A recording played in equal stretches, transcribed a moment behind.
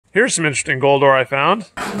Here's some interesting gold ore I found.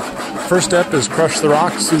 First step is crush the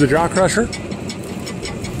rocks through the jaw crusher.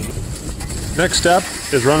 Next step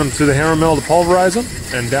is run them through the hammer mill to pulverize them,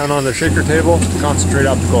 and down on the shaker table to concentrate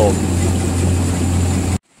out the gold.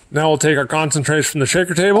 Now we'll take our concentrates from the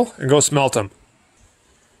shaker table and go smelt them.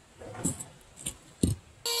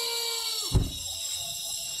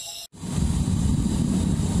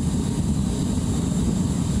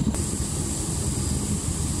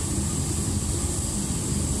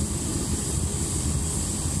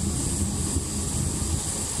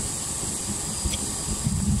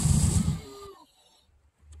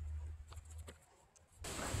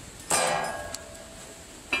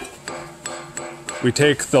 We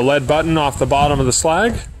take the lead button off the bottom of the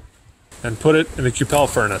slag and put it in the cupel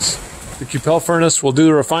furnace. The cupel furnace will do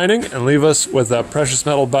the refining and leave us with a precious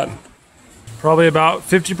metal button. Probably about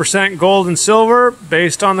 50% gold and silver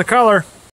based on the color.